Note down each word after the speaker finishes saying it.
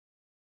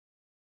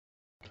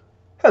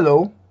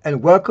Hello,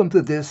 and welcome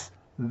to this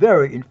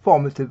very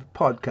informative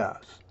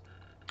podcast.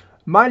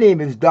 My name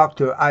is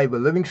Dr. Ivor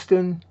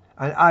Livingston,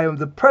 and I am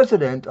the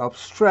president of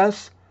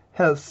Stress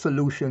Health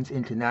Solutions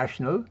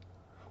International,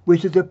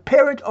 which is the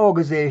parent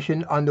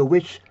organization under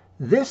which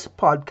this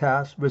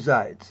podcast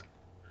resides.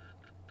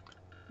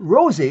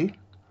 Rosie,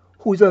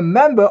 who is a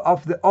member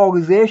of the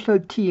organizational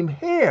team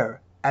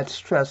here at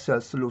Stress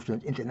Health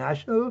Solutions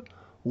International,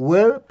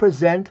 will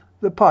present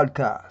the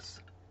podcast.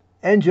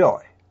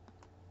 Enjoy.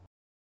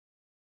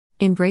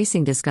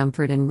 Embracing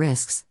discomfort and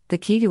risks, the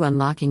key to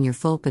unlocking your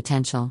full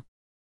potential.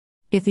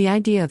 If the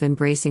idea of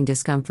embracing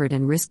discomfort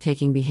and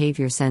risk-taking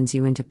behavior sends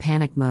you into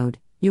panic mode,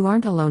 you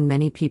aren't alone.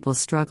 Many people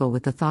struggle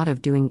with the thought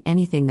of doing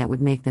anything that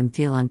would make them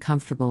feel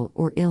uncomfortable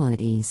or ill at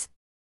ease.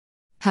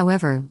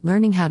 However,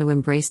 learning how to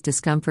embrace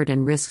discomfort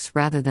and risks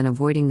rather than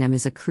avoiding them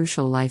is a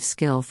crucial life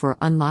skill for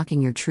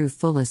unlocking your true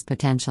fullest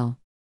potential.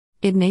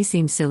 It may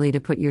seem silly to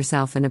put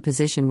yourself in a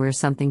position where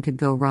something could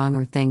go wrong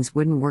or things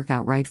wouldn't work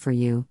out right for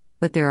you,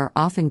 but there are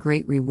often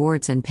great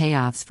rewards and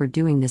payoffs for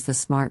doing this the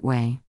smart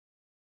way.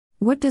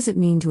 What does it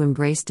mean to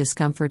embrace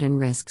discomfort and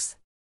risks?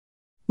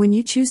 When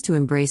you choose to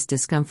embrace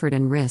discomfort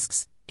and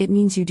risks, it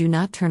means you do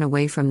not turn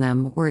away from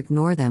them or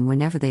ignore them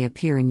whenever they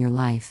appear in your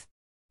life.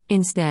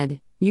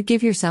 Instead, you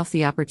give yourself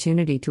the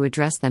opportunity to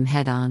address them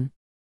head-on.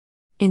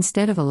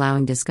 Instead of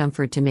allowing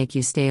discomfort to make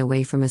you stay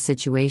away from a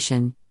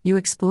situation, you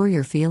explore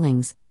your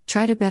feelings,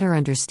 try to better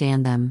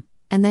understand them,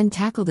 and then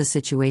tackle the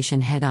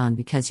situation head-on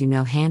because you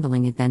know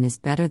handling it then is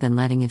better than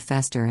letting it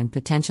fester and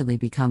potentially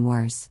become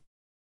worse.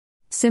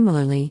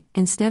 Similarly,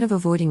 instead of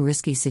avoiding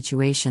risky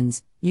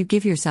situations, you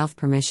give yourself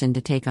permission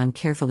to take on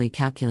carefully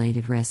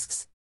calculated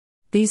risks.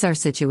 These are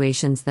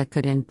situations that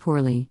could end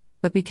poorly,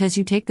 but because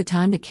you take the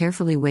time to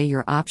carefully weigh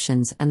your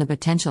options and the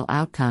potential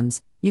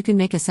outcomes, you can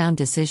make a sound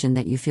decision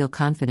that you feel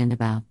confident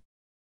about.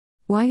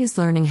 Why is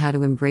learning how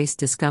to embrace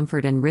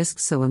discomfort and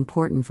risks so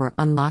important for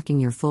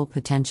unlocking your full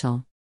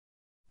potential?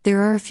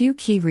 There are a few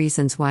key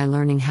reasons why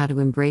learning how to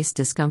embrace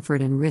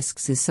discomfort and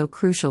risks is so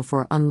crucial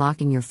for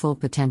unlocking your full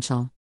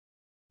potential.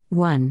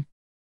 1.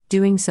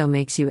 Doing so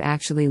makes you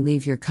actually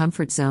leave your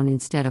comfort zone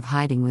instead of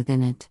hiding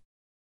within it.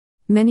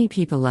 Many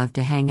people love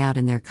to hang out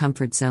in their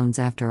comfort zones.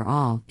 After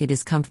all, it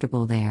is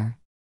comfortable there.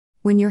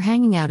 When you're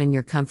hanging out in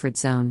your comfort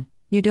zone,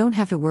 you don't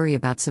have to worry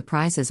about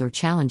surprises or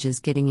challenges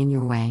getting in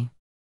your way.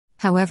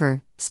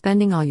 However,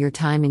 spending all your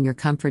time in your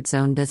comfort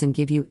zone doesn't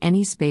give you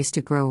any space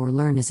to grow or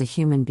learn as a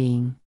human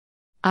being.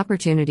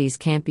 Opportunities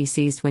can't be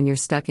seized when you're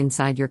stuck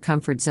inside your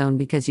comfort zone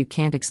because you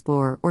can't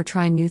explore or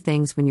try new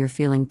things when you're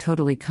feeling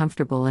totally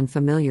comfortable and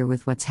familiar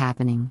with what's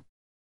happening.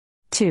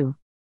 2.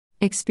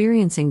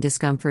 Experiencing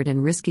discomfort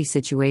and risky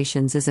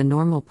situations is a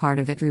normal part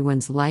of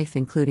everyone's life,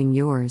 including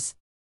yours.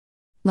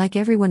 Like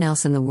everyone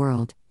else in the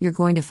world, you're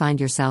going to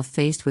find yourself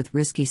faced with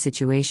risky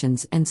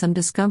situations and some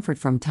discomfort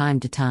from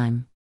time to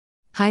time.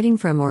 Hiding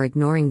from or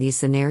ignoring these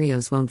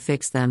scenarios won't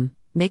fix them,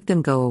 make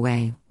them go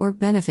away, or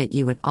benefit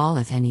you at all.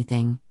 If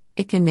anything,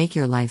 it can make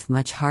your life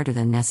much harder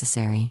than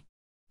necessary.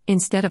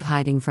 Instead of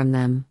hiding from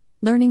them,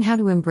 learning how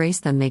to embrace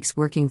them makes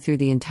working through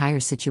the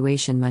entire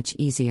situation much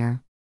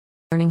easier.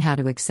 Learning how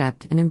to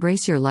accept and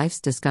embrace your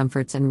life's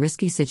discomforts and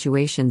risky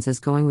situations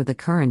as going with the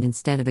current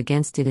instead of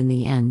against it in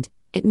the end,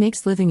 it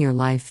makes living your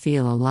life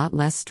feel a lot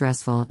less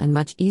stressful and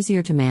much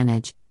easier to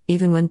manage,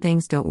 even when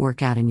things don't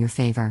work out in your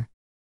favor.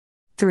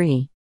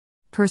 3.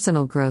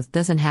 Personal growth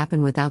doesn't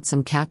happen without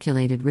some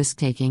calculated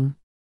risk-taking.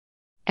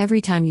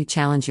 Every time you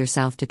challenge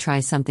yourself to try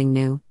something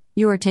new,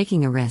 you are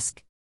taking a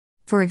risk.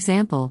 For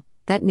example,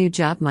 that new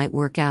job might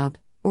work out,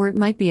 or it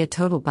might be a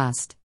total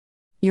bust.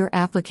 Your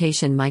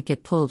application might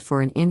get pulled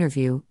for an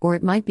interview, or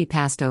it might be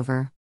passed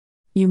over.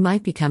 You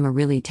might become a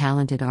really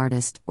talented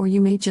artist, or you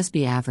may just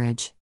be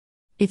average.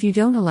 If you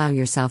don't allow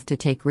yourself to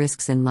take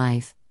risks in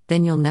life,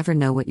 then you'll never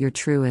know what your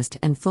truest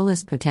and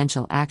fullest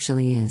potential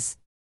actually is.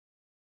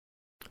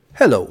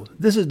 Hello,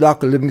 this is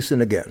Dr.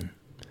 Livingston again.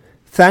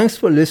 Thanks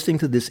for listening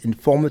to this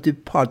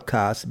informative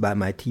podcast by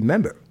my team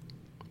member.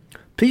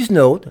 Please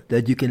note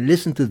that you can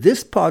listen to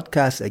this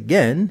podcast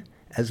again,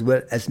 as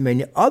well as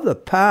many other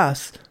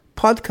past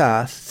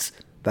podcasts,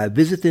 by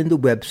visiting the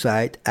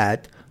website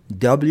at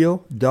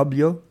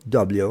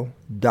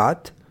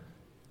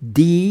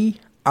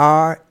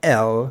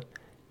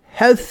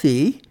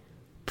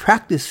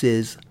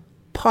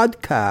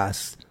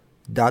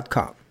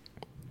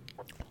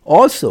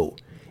Also,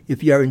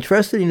 if you are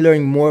interested in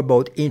learning more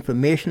about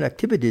information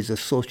activities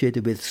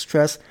associated with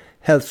Stress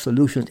Health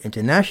Solutions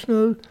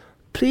International,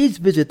 please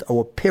visit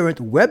our parent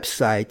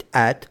website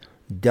at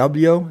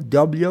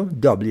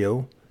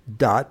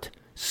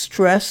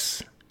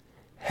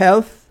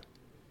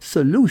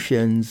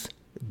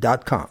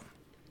www.stresshealthsolutions.com.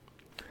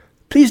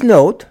 Please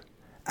note,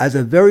 as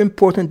a very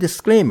important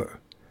disclaimer,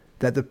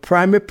 that the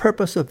primary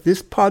purpose of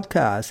this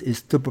podcast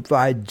is to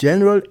provide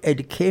general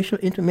educational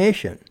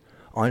information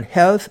on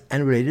health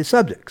and related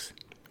subjects.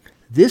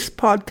 This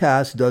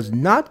podcast does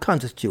not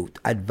constitute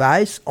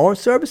advice or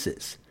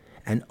services,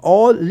 and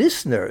all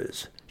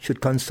listeners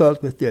should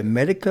consult with their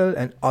medical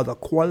and other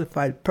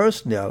qualified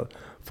personnel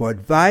for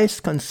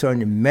advice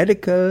concerning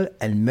medical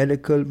and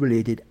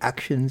medical-related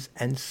actions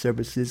and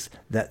services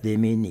that they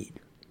may need.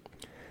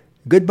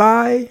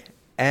 Goodbye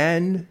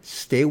and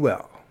stay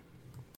well.